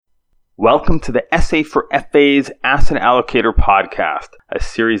Welcome to the Essay for FA's Asset Allocator podcast, a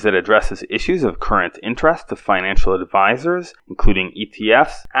series that addresses issues of current interest to financial advisors, including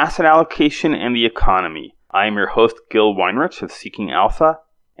ETFs, asset allocation, and the economy. I am your host, Gil Weinrich of Seeking Alpha,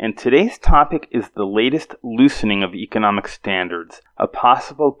 and today's topic is the latest loosening of economic standards, a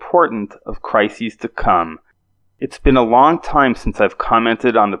possible portent of crises to come. It's been a long time since I've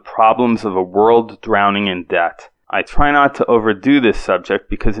commented on the problems of a world drowning in debt. I try not to overdo this subject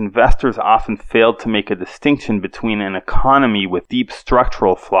because investors often fail to make a distinction between an economy with deep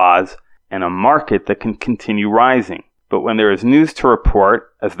structural flaws and a market that can continue rising. But when there is news to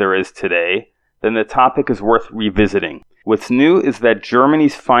report, as there is today, then the topic is worth revisiting. What's new is that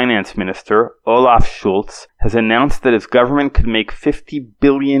Germany's finance minister, Olaf Scholz, has announced that his government could make 50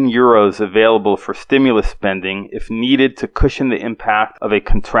 billion euros available for stimulus spending if needed to cushion the impact of a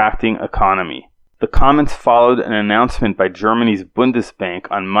contracting economy. The comments followed an announcement by Germany's Bundesbank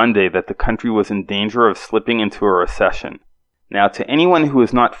on Monday that the country was in danger of slipping into a recession. Now, to anyone who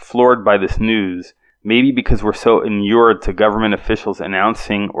is not floored by this news, maybe because we're so inured to government officials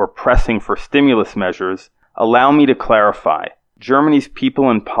announcing or pressing for stimulus measures, allow me to clarify. Germany's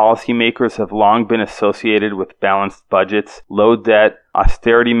people and policymakers have long been associated with balanced budgets, low debt,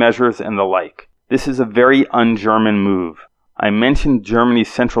 austerity measures, and the like. This is a very un-German move. I mentioned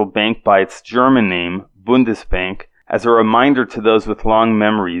Germany's central bank by its German name, Bundesbank, as a reminder to those with long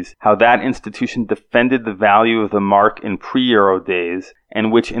memories how that institution defended the value of the mark in pre-Euro days,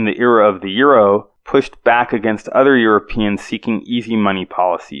 and which in the era of the Euro pushed back against other Europeans seeking easy money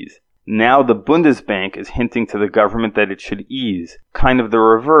policies. Now the Bundesbank is hinting to the government that it should ease, kind of the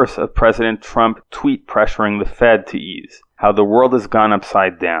reverse of President Trump tweet pressuring the Fed to ease, how the world has gone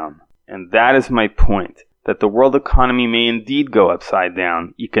upside down. And that is my point. That the world economy may indeed go upside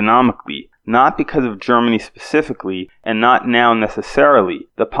down, economically, not because of Germany specifically, and not now necessarily.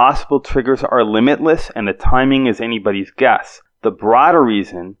 The possible triggers are limitless, and the timing is anybody's guess. The broader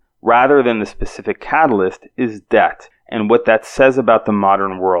reason, rather than the specific catalyst, is debt, and what that says about the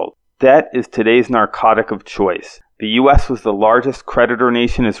modern world. Debt is today's narcotic of choice. The U.S. was the largest creditor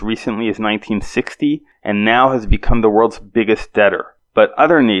nation as recently as 1960, and now has become the world's biggest debtor. But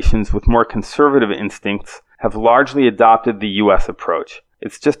other nations with more conservative instincts have largely adopted the U.S. approach.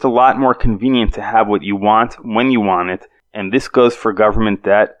 It's just a lot more convenient to have what you want when you want it, and this goes for government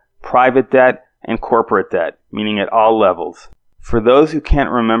debt, private debt, and corporate debt, meaning at all levels. For those who can't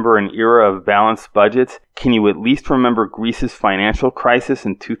remember an era of balanced budgets, can you at least remember Greece's financial crisis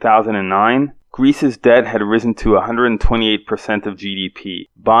in 2009? Greece's debt had risen to 128% of GDP.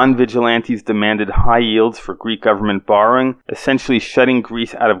 Bond vigilantes demanded high yields for Greek government borrowing, essentially shutting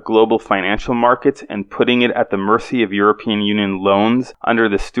Greece out of global financial markets and putting it at the mercy of European Union loans under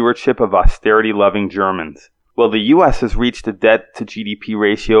the stewardship of austerity-loving Germans. Well, the U.S. has reached a debt-to-GDP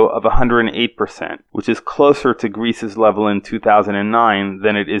ratio of 108%, which is closer to Greece's level in 2009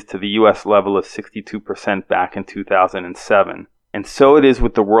 than it is to the U.S. level of 62% back in 2007. And so it is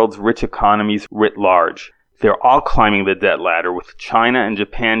with the world's rich economies writ large. They're all climbing the debt ladder, with China and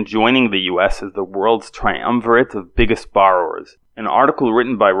Japan joining the U.S. as the world's triumvirate of biggest borrowers. An article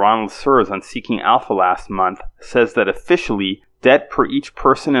written by Ronald Sears on Seeking Alpha last month says that officially, debt per each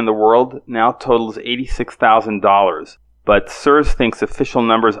person in the world now totals $86,000. But Sears thinks official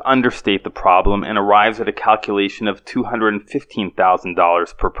numbers understate the problem and arrives at a calculation of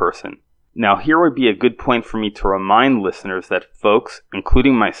 $215,000 per person. Now here would be a good point for me to remind listeners that folks,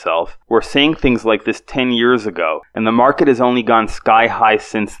 including myself, were saying things like this 10 years ago, and the market has only gone sky high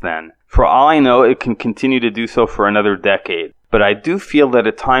since then. For all I know, it can continue to do so for another decade. But I do feel that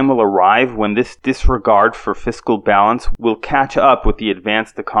a time will arrive when this disregard for fiscal balance will catch up with the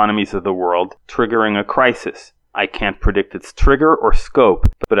advanced economies of the world, triggering a crisis. I can't predict its trigger or scope,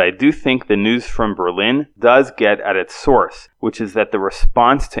 but I do think the news from Berlin does get at its source, which is that the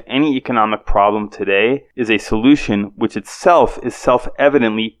response to any economic problem today is a solution which itself is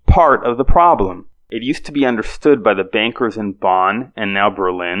self-evidently part of the problem. It used to be understood by the bankers in Bonn, and now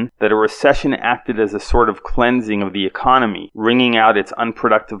Berlin, that a recession acted as a sort of cleansing of the economy, wringing out its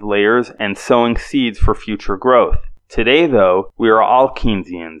unproductive layers and sowing seeds for future growth. Today, though, we are all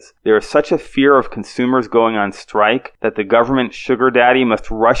Keynesians. There is such a fear of consumers going on strike that the government sugar daddy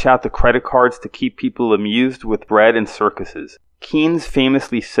must rush out the credit cards to keep people amused with bread and circuses. Keynes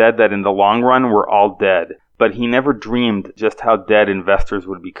famously said that in the long run we're all dead, but he never dreamed just how dead investors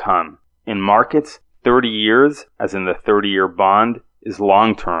would become. In markets, 30 years, as in the 30-year bond, is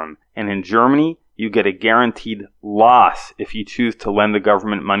long term, and in Germany, you get a guaranteed loss if you choose to lend the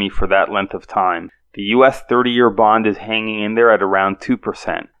government money for that length of time. The U.S. 30-year bond is hanging in there at around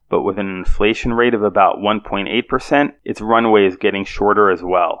 2%, but with an inflation rate of about 1.8%, its runway is getting shorter as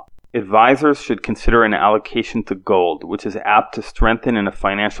well. Advisors should consider an allocation to gold, which is apt to strengthen in a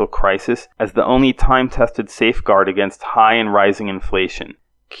financial crisis as the only time-tested safeguard against high and rising inflation.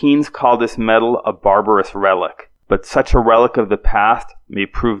 Keynes called this metal a barbarous relic, but such a relic of the past may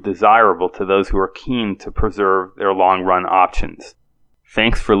prove desirable to those who are keen to preserve their long-run options.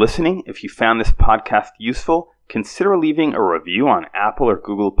 Thanks for listening. If you found this podcast useful, consider leaving a review on Apple or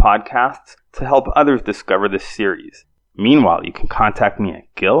Google Podcasts to help others discover this series. Meanwhile, you can contact me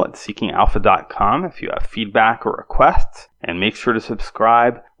at gil@seekingalpha.com if you have feedback or requests, and make sure to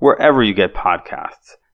subscribe wherever you get podcasts.